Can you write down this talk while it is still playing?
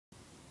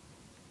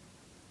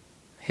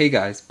Hey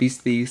guys,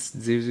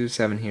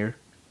 Beast007 here.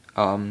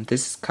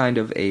 This is kind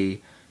of a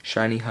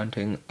shiny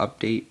hunting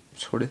update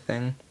sort of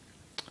thing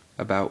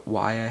about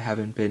why I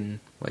haven't been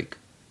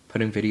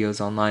putting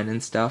videos online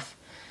and stuff.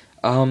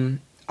 I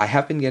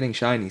have been getting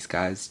shinies,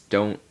 guys.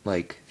 Don't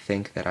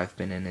think that I've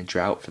been in a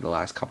drought for the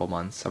last couple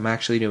months. I'm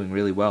actually doing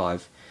really well.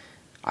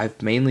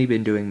 I've mainly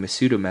been doing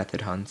masuda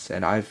method hunts,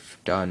 and I've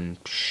done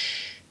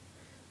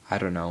I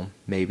don't know,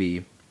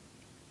 maybe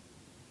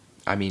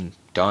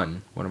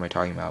done. What am I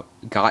talking about?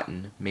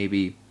 Gotten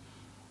maybe,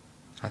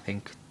 I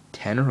think,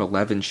 10 or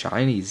 11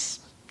 shinies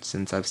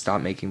since I've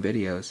stopped making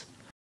videos.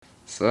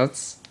 So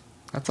that's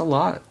a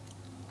lot,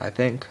 I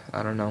think.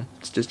 I don't know.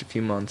 It's just a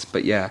few months.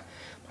 But yeah,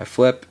 my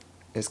flip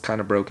is kind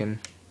of broken.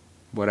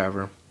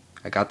 Whatever.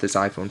 I got this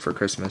iPhone for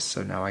Christmas,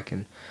 so now I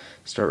can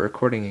start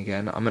recording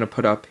again. I'm going to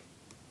put up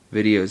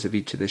videos of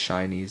each of the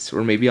shinies.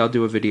 Or maybe I'll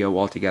do a video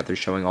altogether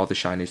showing all the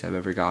shinies I've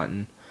ever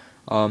gotten.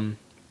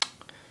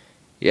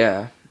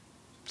 Yeah.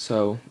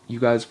 So you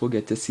guys will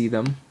get to see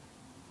them.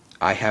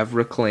 I have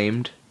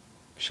reclaimed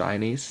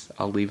shinies.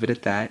 I'll leave it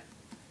at that.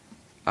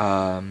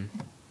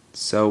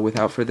 So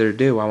without further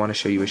ado, I want to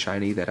show you a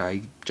shiny that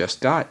I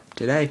just got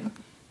today.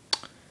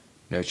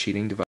 No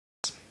cheating device.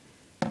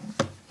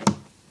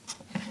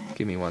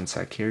 Give me one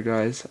sec here,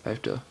 guys. I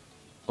have to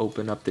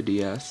open up the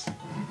DS.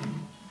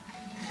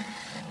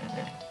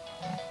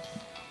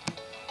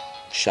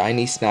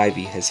 Shiny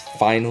Snivy has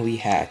finally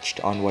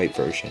hatched on white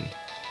version.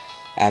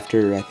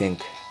 After, I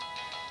think,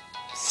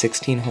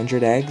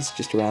 1,600 eggs,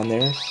 just around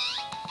there,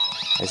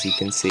 as you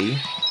can see.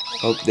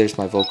 Oh, there's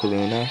my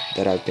Volcarona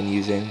that I've been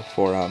using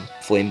for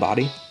Flame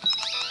Body.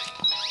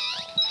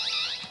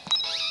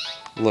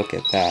 Look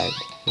at that.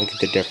 Look at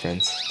the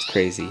difference. It's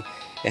crazy.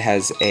 It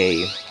has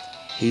a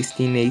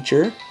hasty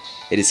nature.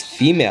 It is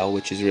female,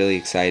 which is really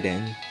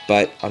exciting,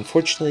 but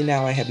unfortunately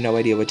now I have no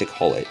idea what to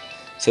call it.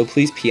 So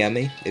please PM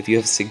me if you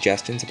have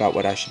suggestions about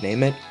what I should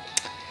name it.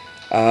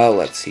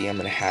 Let's see, I'm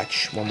going to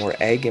hatch one more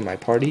egg in my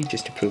party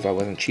just to prove I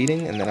wasn't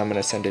cheating, and then I'm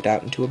going to send it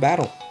out into a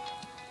battle.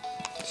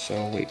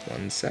 So, wait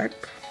one sec.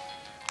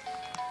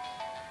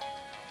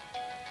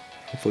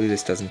 Hopefully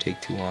this doesn't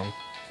take too long.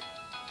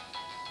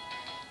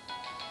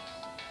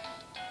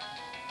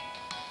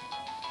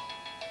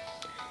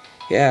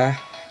 Yeah,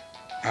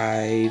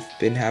 I've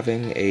been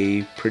having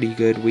a pretty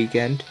good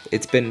weekend.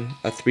 It's been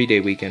a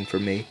 3-day weekend for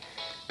me,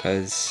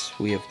 because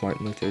we have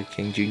Martin Luther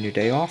King Jr.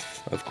 Day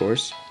off, of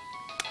course.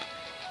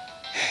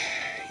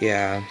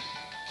 Yeah.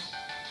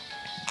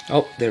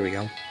 Oh, there we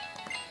go.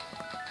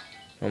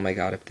 Oh my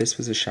god, if this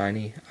was a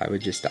shiny, I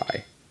would just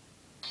die.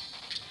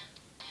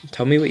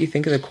 Tell me what you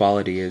think of the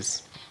quality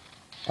is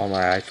on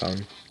my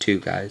iPhone, too,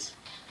 guys.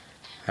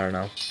 I don't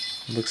know.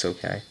 It looks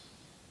okay.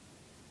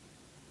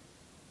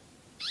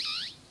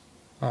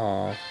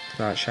 Aw, it's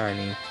not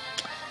shiny.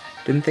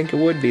 Didn't think it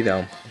would be,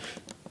 though.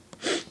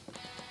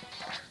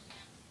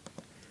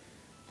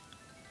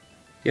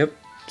 Yep,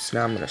 so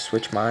now I'm going to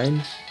switch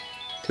mine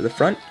to the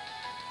front.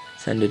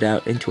 Send it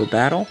out into a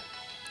battle.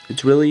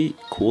 It's really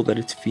cool that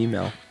it's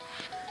female.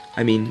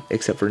 I mean,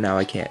 except for now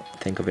I can't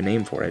think of a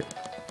name for it.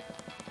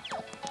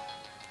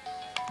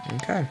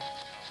 Okay.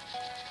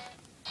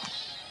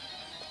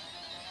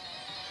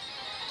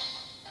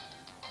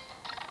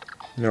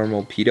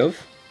 Normal Pidove.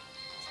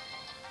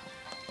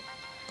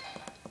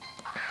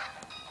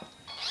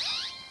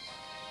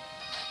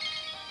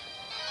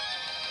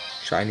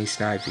 Shiny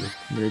Snivy.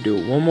 I'm gonna do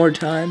it one more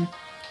time,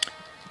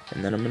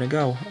 and then I'm gonna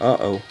go.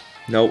 Uh-oh.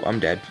 Nope,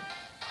 I'm dead.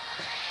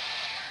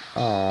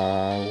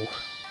 Oh.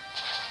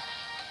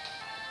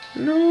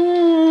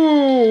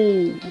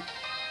 No.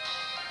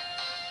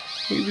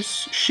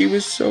 She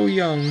was so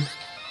young.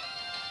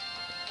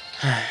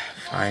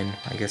 Fine,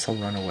 I guess I'll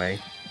run away.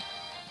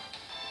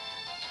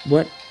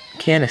 What?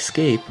 Can't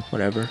escape.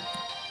 Whatever.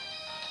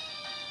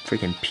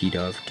 Freaking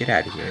P-Dove. Get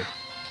out of here.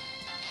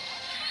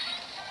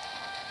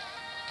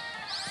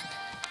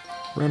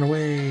 Run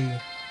away.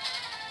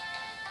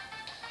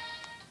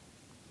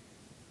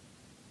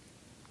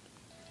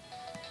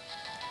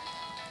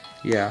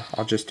 Yeah,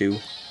 I'll just do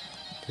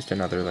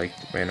another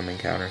random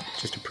encounter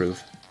just to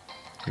prove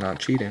I'm not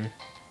cheating.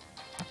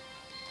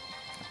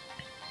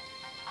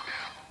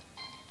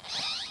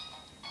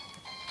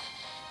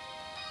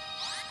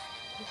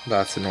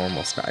 That's a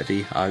normal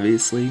Snivy,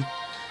 obviously,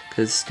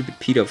 because stupid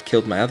Pidove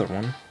killed my other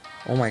one.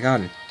 Oh my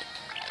god.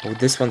 Well,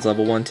 this one's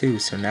level 1 too,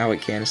 so now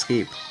it can't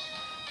escape.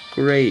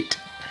 Great.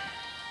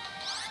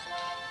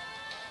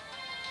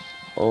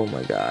 Oh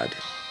my god.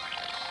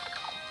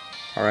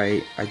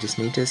 Alright, I just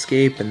need to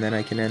escape and then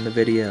I can end the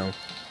video.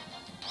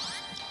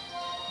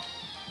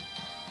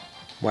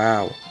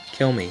 Wow,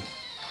 kill me.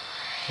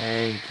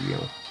 Thank you.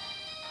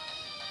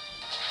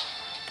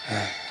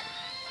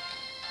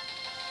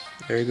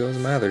 There goes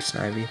my other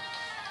Snivy.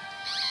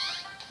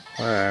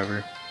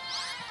 Whatever.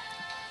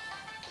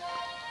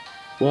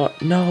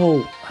 What?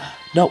 No!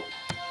 No!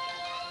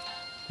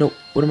 No,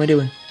 what am I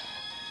doing?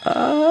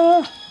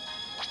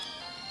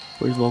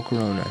 Where's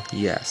Volcarona?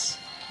 Yes.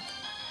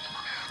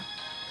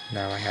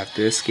 Now I have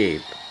to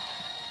escape,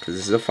 because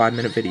this is a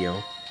 5-minute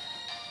video.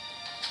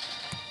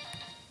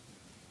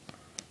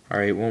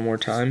 Alright, one more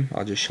time.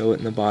 I'll just show it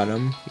in the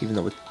bottom, even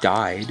though it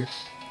died.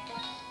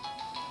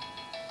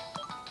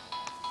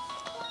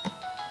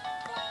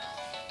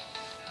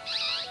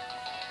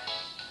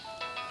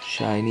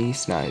 Shiny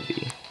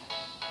Snivy.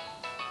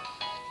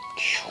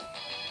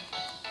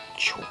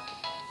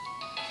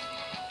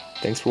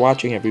 Thanks for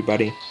watching,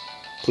 everybody.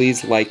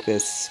 Please like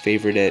this,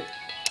 favorite it,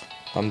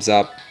 thumbs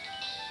up.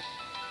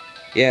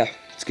 Yeah,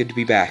 it's good to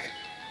be back.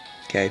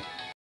 Okay,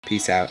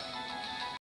 peace out.